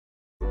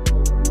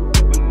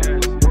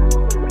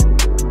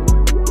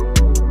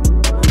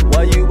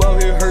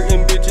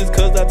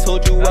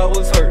told you I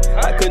was hurt.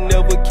 I could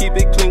never keep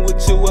it clean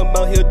with you, I'm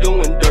out here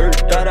doing dirt.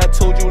 Thought I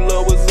told you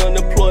love was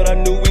unemployed, I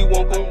knew we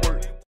won't gon'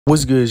 work.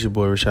 What's good, it's your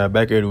boy Rashad,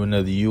 back here to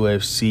another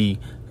UFC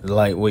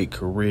lightweight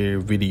career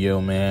video,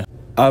 man.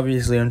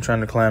 Obviously, I'm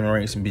trying to climb the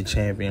ranks and be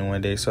champion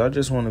one day, so I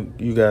just want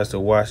you guys to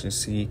watch and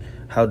see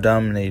how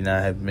dominating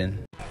I have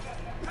been.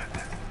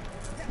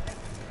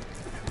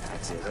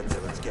 That's it,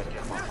 let's get it.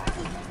 Come on.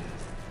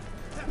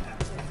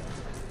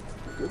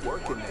 Good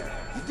work in there.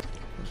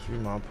 Let's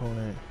read my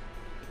opponent.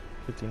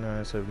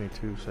 59,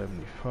 72,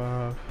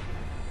 75.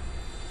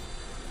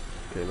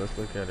 Okay, let's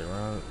look at it.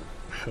 Round.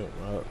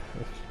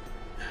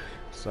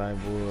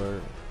 Cyborg.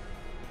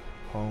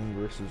 Home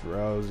versus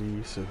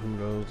Rousey.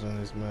 Cejudo's in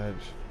this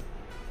match.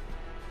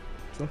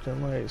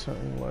 Something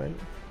like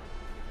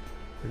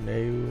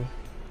Reneu.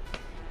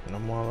 And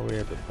I'm all the way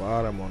at the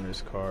bottom on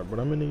this card, but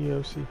I'm in the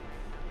UFC.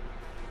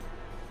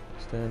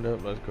 Stand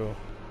up, let's go.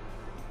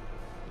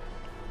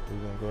 We're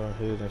gonna go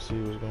ahead and see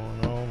what's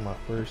going on. My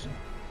first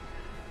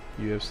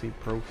UFC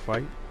pro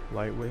fight,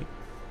 lightweight.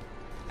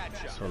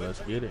 So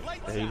let's get it.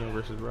 Hayden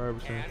versus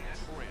Robertson.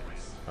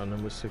 Our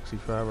number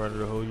 65 out of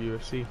the whole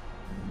UFC.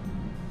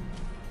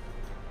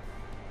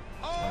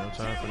 No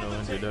time for no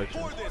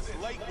introduction.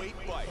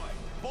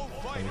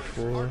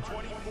 24,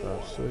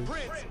 5'6".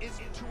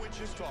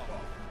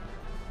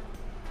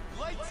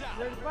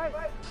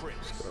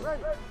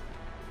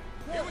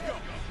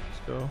 Let's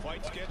go.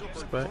 Fight scheduled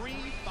for 3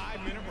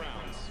 5-minute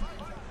rounds.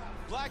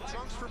 Black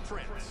trunks for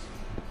Prince.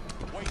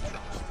 White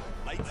trunks.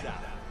 Lights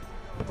out.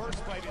 First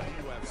fight in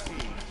the UFC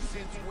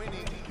since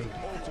winning the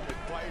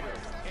Ultimate Fighter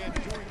and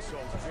doing so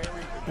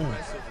very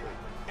impressively.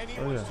 And he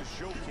wants to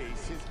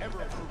showcase his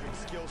ever-improving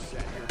skill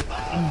set here.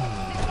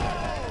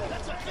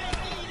 That's a big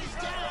knee. He's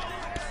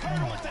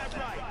down. Was that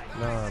right?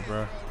 Nah,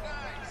 bro.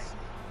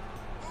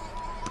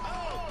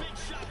 Oh, big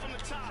shot from the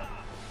top.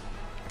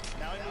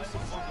 Now he moves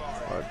some cigar.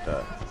 Fuck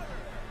that.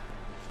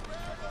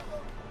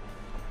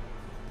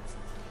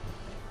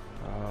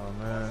 Oh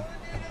man.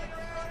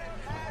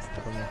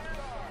 Come on.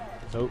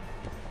 Nope.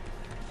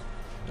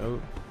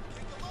 Nope.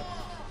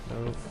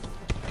 Nope.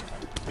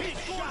 Big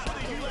shot to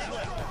the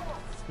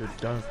left. You're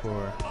done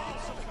for.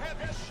 Some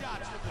heavy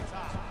shots from the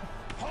top.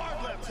 Hard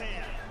left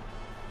hand.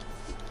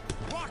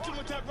 Rocked him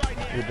with that right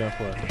hand. You're done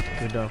for.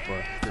 You're done for.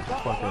 You're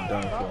fucking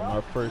done for.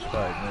 My first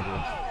fight,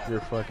 nigga.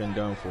 You're fucking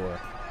done for.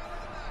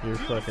 You're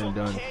fucking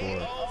done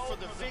for.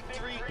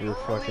 You're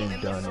fucking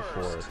done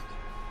for.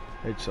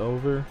 It's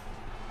over.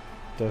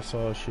 That's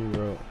all she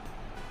wrote.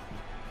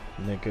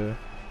 Nigga.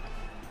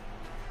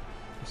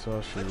 That's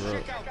all she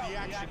wrote. Check out the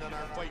action on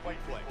our fight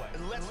replay.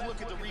 And let's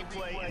look at the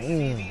replay and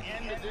see the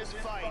end of this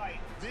fight.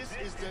 This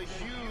is the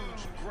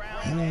huge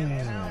ground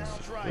and pound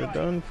strike. You're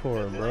done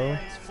for, bro.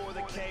 For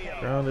the KO.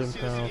 Ground and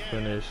pound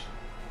finish.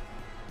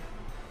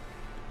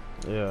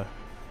 Yeah.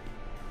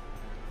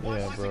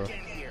 Yeah, bro.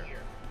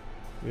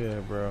 Yeah,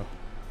 bro.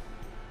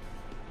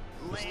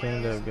 The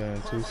stand up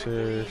getting too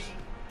serious.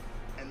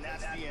 And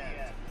that's the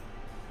end.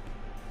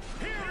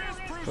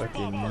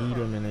 Fucking need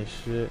him in this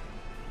shit.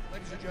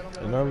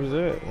 And that was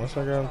it. Once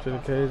I got him to the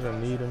cage, I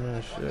need him in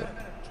this shit.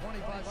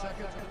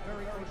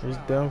 He's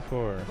done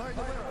for.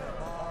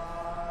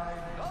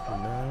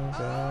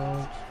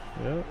 Down.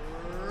 Yep.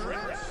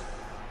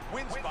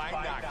 Wins by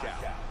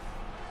knockout.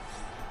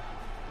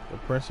 The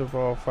prince of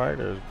all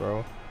fighters, bro.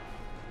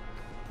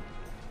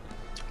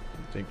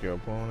 You think your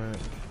opponent?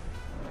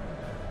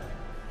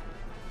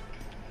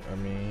 I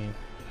mean,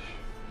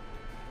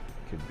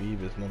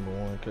 Khabib is number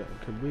one.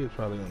 Khabib is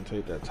probably gonna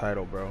take that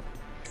title, bro.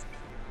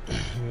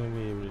 You're gonna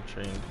be able to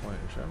train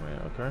points, I mean,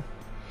 okay?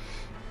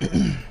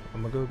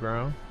 I'm gonna go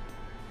ground.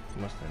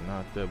 Must have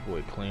knocked that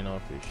boy clean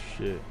off his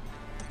shit.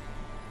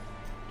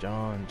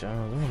 John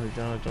Jones. I'm on the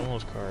John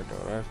Jones card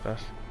though.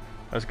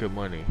 That's good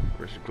money.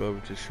 Versus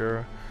Glover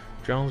Teixeira.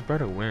 Jones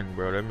better win,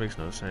 bro. That makes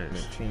no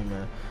sense. Team,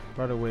 man.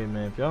 By the way,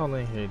 man, if y'all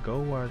ain't here, go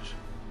watch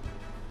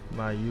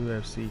my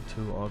UFC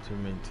 2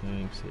 Ultimate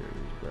Team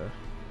series, bro.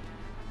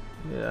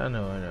 Yeah, I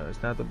know.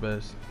 It's not the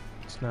best.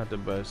 It's not the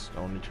best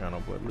on the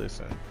channel, but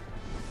listen,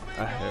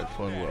 I had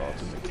fun with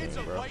Ultimate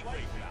Team, bro.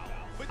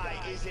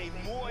 Is a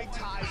Muay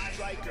Thai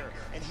striker,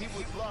 and he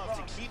would love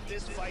to keep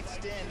this fight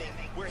standing,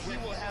 where he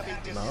will have a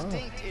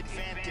distinct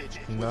advantage.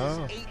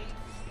 No.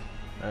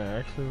 I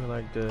actually would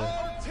like to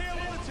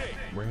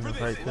bring the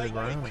fight to the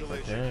ground.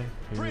 But damn,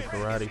 he's a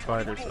karate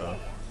fighter, so.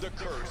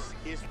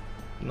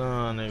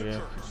 Nah,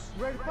 nigga.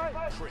 Ready to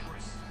fight?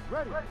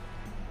 Ready.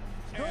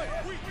 And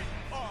we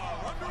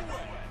are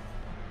underway.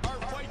 Our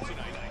fight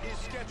tonight is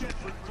scheduled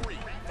for 3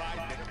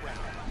 5-minute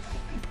rounds.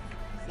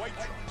 White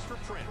trunks for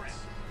Prince.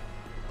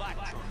 Black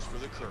trunks for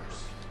the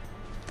Curse.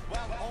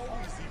 While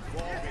always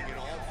evolving in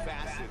all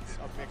facets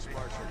of mixed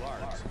martial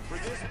arts, for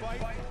this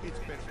fight, it's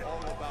been all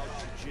about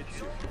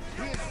jiu-jitsu.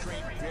 He has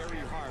trained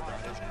very hard on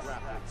his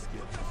grappling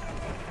skills.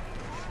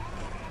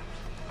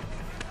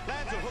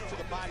 Lands a hook to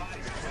the body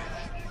from the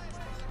clinch.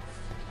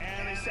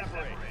 And they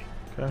separate.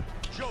 Okay.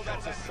 Joe,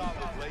 that's a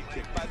solid leg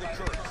kick by the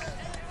Curse.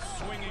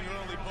 Swinging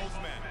early, both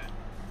men.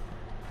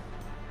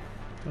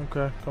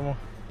 Okay, come on.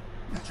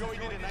 Joey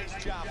did a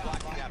nice job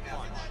blocking that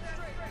punch.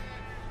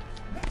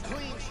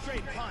 Clean,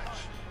 straight punch.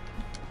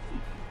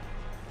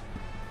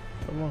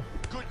 Come on.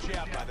 Good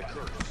jab by the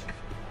curse.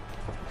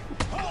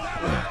 Oh,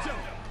 that rocked him.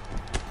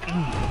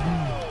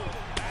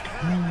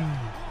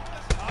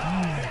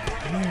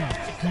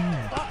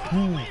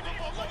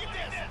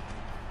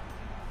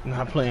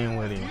 Not playing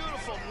with him.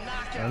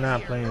 I'm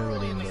not playing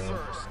with him, bro.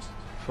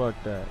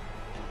 Fuck that.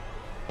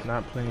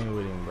 Not playing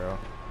with him, bro.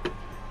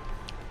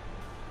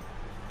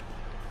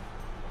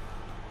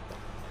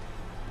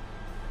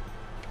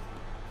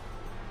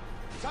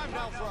 Time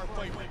now for our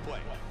fight replay.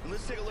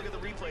 Let's take a look at the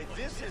replay.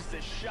 This is the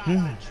shot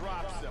that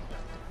drops him.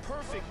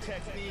 Perfect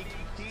technique.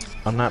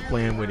 I'm not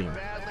playing with him.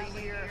 Badly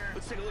here.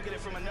 Let's take a look at it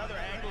from another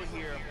angle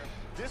here.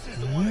 This is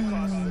the one that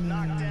causes the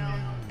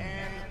knockdown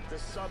and the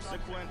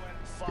subsequent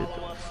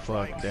follow-up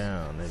strikes. Fuck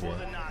down, For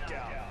the nigga.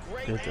 knockout.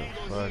 Great Get the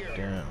angles fuck here.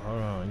 down.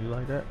 Hold on, you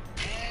like that?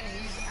 And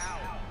he's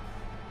out.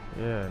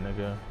 Yeah,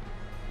 nigga.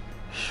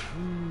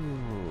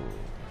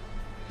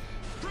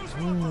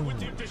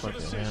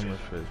 Fucking hammer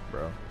fist,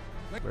 bro.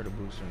 Better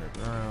boost in the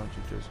ground.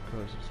 You just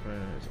cause the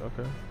spins.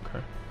 Okay,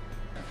 okay.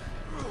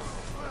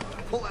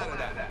 Pull out of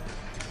that.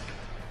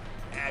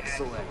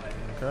 Excellent.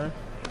 Okay.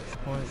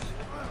 Points.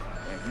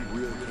 And he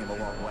really came a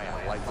long way.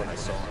 I like what I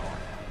saw.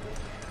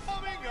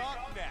 Coming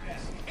up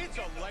next, it's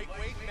a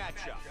lightweight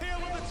matchup. Tail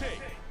of the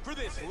tape for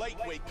this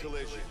lightweight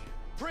collision.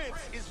 Prince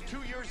is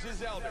 2 years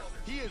his elder.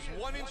 He is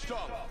 1 inch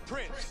taller.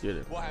 Prince Get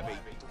it, will have a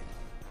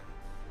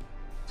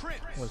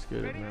Prince. Let's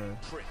get it, man.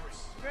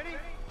 Prince. Ready?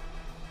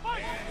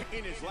 And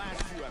in his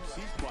last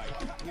UFC fight,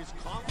 his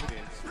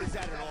confidence is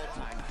at an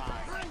all-time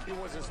high. It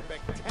was a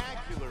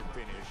spectacular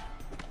finish.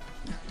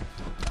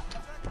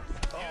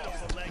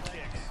 Beautiful leg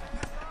kicks.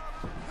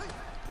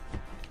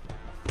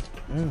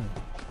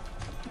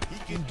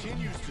 He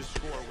continues to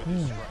score with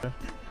his strike.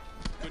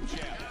 Good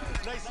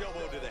jab. Nice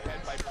elbow to the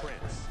head by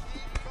Prince.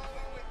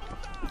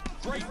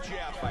 Great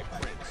jab by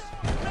Prince.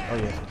 Oh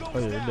yeah. Oh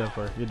yeah, you're done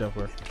for it. You're done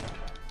for it.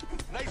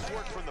 Nice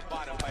work from the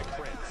bottom by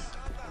Prince.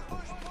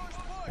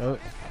 Oh.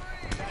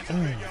 That's a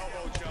big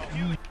elbow,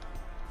 Joe.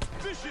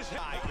 Vicious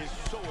high is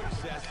so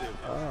excessive.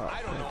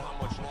 I don't know how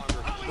much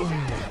longer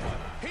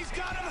he's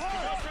got him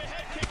hard.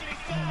 Head kick and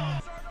he's down.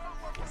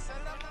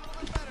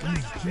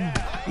 Nice jab.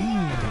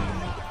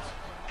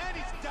 And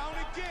he's down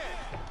again.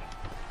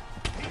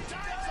 He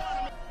dives on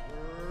him.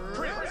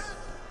 Prince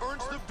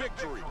earns the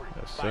victory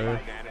Yes, by sir.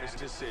 unanimous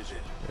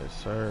decision. Yes,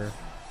 sir.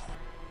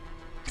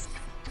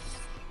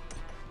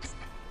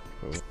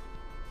 Cool.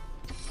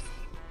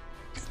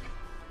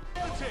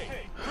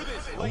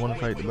 I want to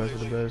fight the best of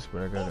the best,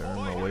 but I gotta earn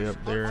my way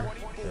up there,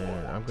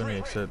 and I'm gonna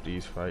accept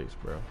these fights,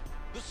 bro.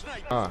 The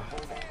sniper Ah.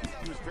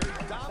 he was very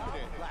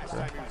dominant last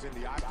time he was in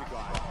the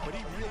octagon, but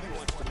he really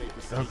wants to make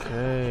the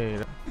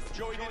Okay.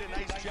 Joey did a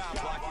nice job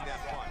blocking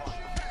that punch.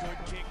 Good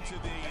kick to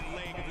the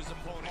leg of his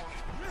opponent.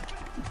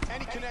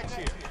 And he connects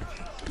here.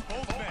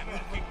 Both men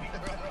looking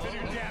to do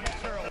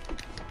damage early.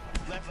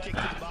 Left kick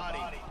to the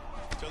body.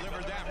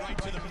 Delivered that right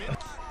to the mid.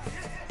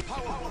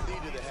 Powerful knee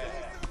to the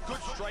head.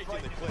 Good strike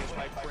in the clinch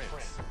by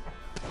Prince.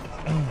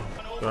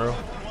 Throw.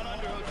 One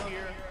underhook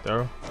here.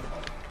 Throw.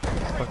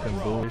 Fucking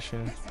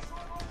bullshit.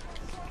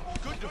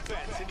 Good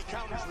defense, and he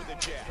counters with a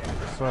jab.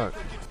 Fuck.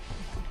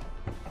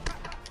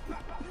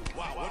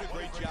 Wow, what a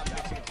great job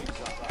mixing things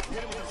up.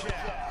 Hit him with a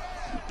jab.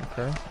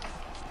 Okay.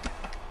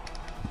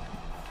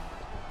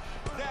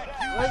 That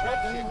huge head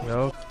kick. Yo.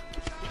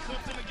 He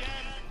clipped him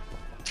again.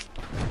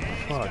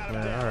 Fuck,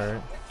 man.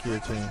 Alright.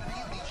 Guillotine.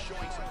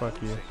 Fuck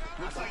you.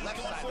 Looks like he's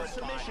going for a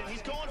submission.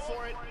 He's going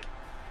for it.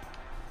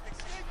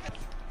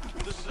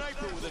 The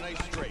sniper with a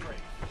nice straight.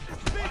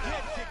 Big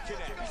head kick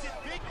connects. He's in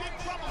big, big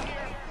trouble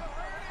here.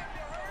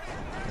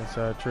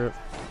 Inside trip.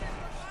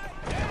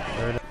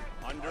 There it is.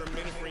 Under a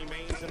minute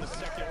remains in the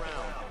second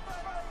round.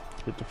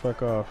 Get the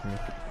fuck off me.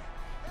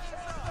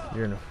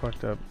 You're in a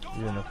fucked up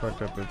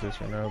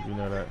position. I hope you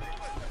know that.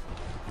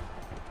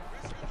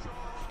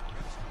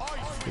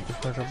 Get the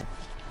fuck up.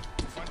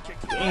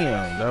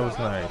 Damn, that was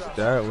nice.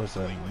 That was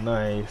a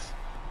nice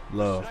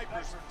low.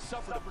 Snipers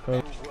suffered a Oh.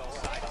 move well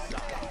side to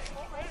side.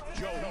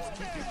 Joe, he's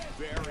keeping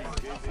very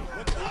busy. Look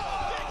at that.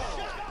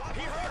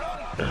 He hurt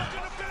him. He's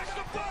gonna finish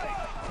the fight.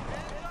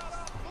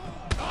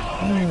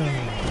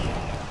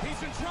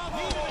 He's in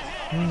trouble.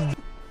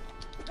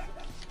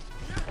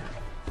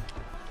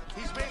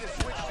 He's made a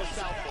switch to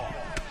southpaw.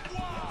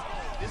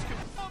 This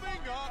could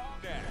coming up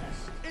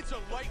next. It's a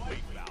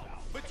lightweight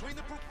bout between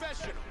the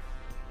professional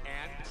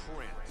and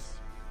Prince.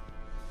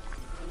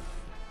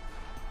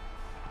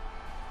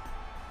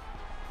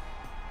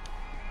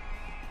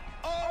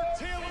 Our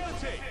tail of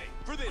the tape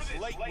for this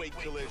lightweight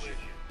collision.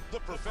 The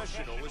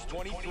professional is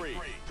 23.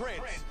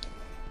 Prince.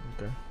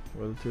 Okay.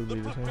 Well, the two The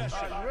be the same.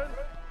 professional.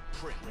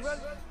 Prince.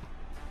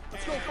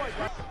 Let's go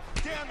fight.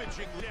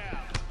 Damaging.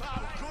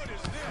 How good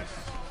is this?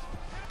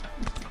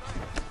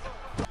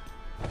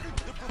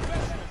 The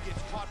professional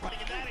gets caught by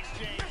that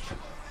exchange.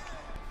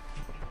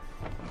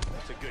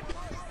 That's a good.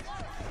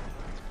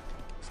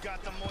 He's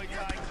got the Muay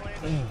Thai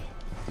clinch.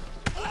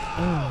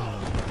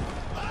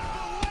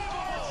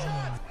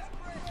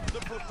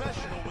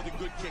 professional with a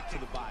good kick to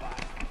the body.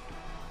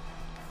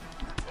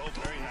 Oh,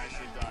 very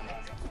nicely done.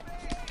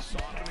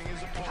 Softening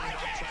his opponent,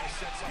 trying to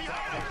set something up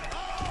there. Oh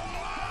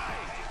my!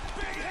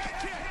 Big head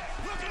kick,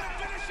 looking to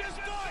finish this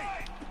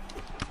fight.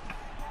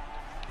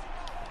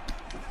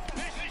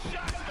 Vicious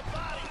shot to the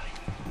body.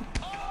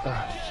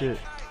 Ah, shit.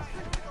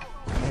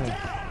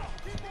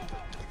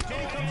 He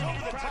comes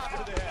over the top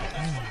to the head.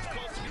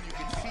 And you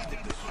can see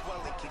that the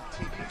swelling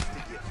continues to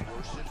get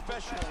worse.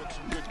 Professional with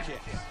some good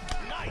kicks.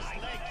 Nice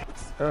leg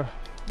kick.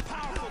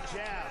 Powerful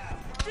jab.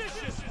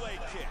 Vicious leg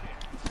kick.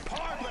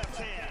 Hard left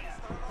hand.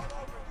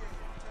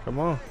 Come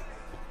on.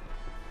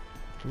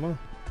 Come on.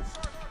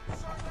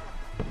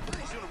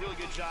 He's doing a really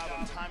good job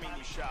of timing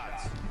these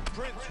shots.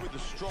 Prince with a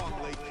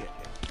strong leg kick.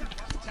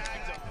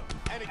 Tags him.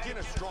 And again,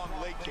 a strong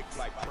leg kick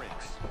by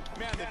Prince.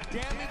 Man, the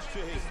damage to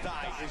his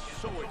thigh is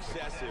so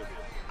excessive.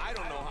 I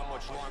don't know how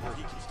much longer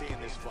he can stay in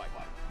this fight.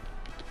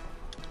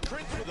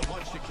 Prince with a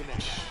punch to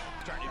connect.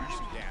 Starting to do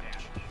some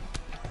damage.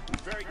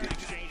 Very good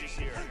exchanges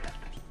here.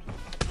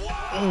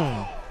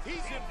 Wow! He's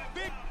in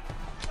big...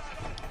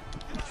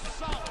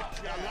 Solid I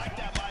jab. like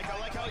that, Mike. I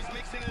like how he's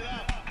mixing it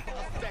up.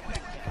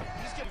 Effective.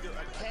 He's getting either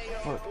a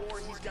KO or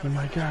he's got He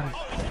might got it.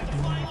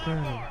 He might got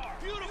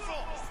it.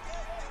 beautiful.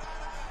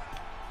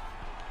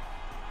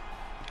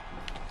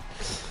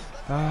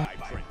 Ah.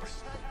 By Prince.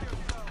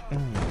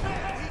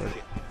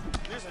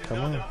 There's Come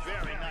another on.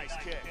 very nice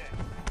kick.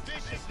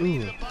 Vicious knee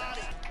to Ooh. the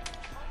body.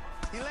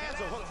 He lands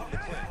a hook from the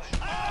clinch.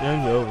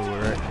 Game over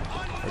with, right?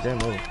 Oh,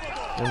 game over.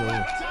 Game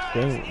over.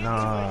 Game.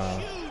 Nah.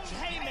 Huge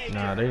haymaker.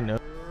 Nah, they know.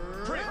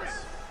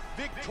 Prince,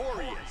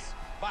 victorious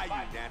by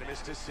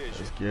unanimous decision.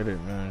 Let's get it,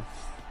 man.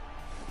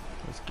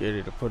 Let's get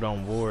it. To put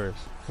on wars.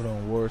 Put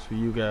on wars for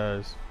you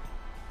guys.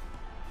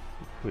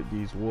 Put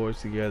these wars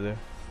together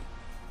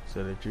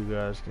so that you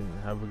guys can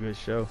have a good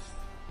show.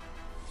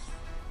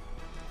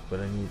 But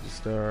I need to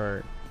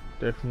start.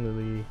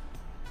 Definitely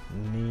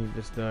need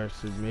to start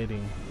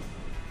submitting.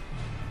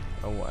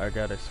 I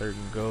got a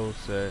certain goal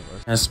set.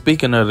 And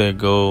speaking of that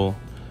goal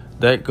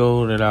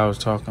that I was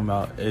talking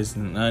about is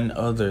none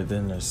other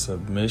than the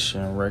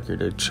submission record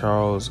that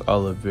Charles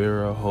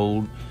Oliveira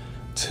hold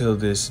till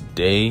this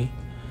day.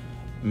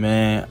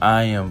 Man,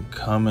 I am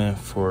coming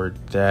for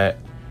that.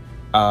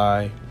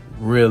 I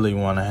really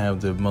want to have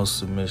the most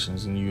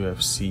submissions in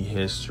UFC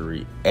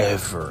history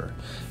ever.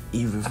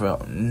 Even if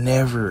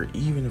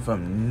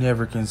I'm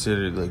never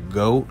considered the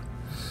GOAT,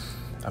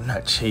 I'm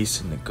not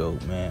chasing the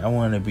GOAT, man. I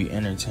want to be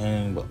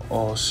entertaining, but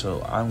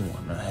also I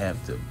want to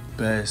have the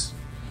best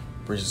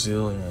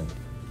Brazilian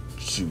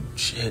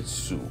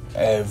jiu-jitsu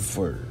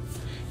ever.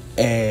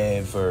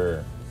 And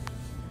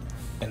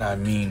I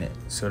mean it.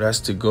 So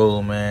that's the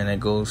goal, man. That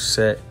goal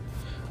set.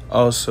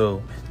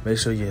 Also, make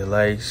sure you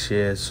like,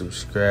 share,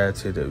 subscribe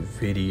to the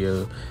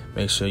video.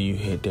 Make sure you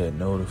hit that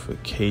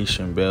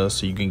notification bell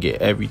so you can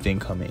get everything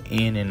coming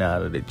in and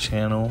out of the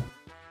channel.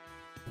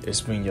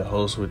 It's been your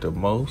host with the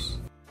most.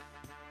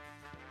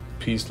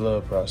 Peace,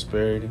 love,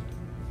 prosperity.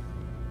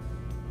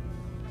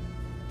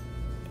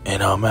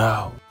 And I'm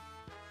out.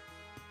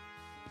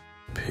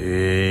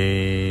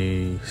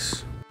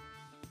 Peace.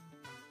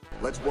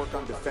 Let's work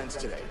on defense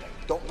today.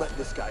 Don't let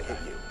this guy hit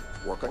you.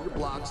 Work on your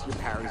blocks, your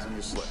parries, and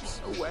your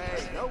slips.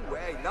 No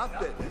way,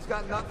 nothing. He's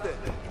got nothing.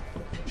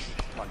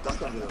 Come on,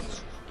 duck under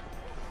those.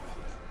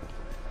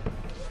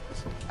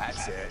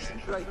 That's it.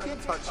 He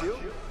can't touch you.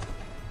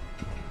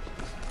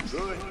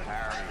 Good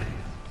parry.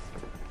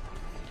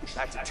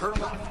 That's a turn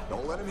left.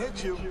 Don't let him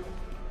hit you.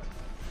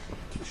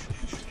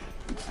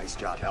 Nice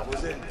job. That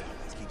was it.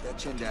 Let's keep that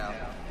chin down.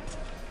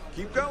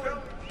 Keep going.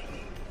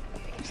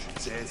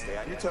 That's it. Stay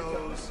on your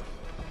toes.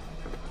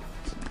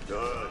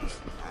 Good.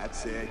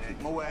 That's it. Keep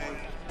him away.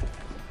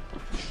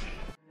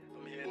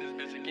 Me and this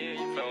bitch again,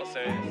 you feel what I'm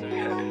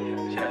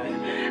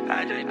saying?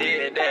 I just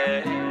did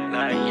that.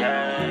 Like,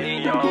 yeah,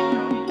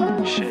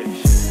 yo.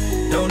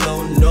 Shit. Don't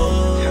go.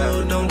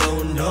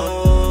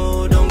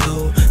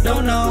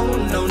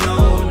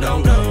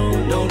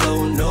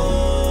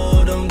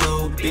 Don't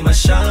go. Be my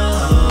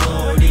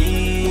show.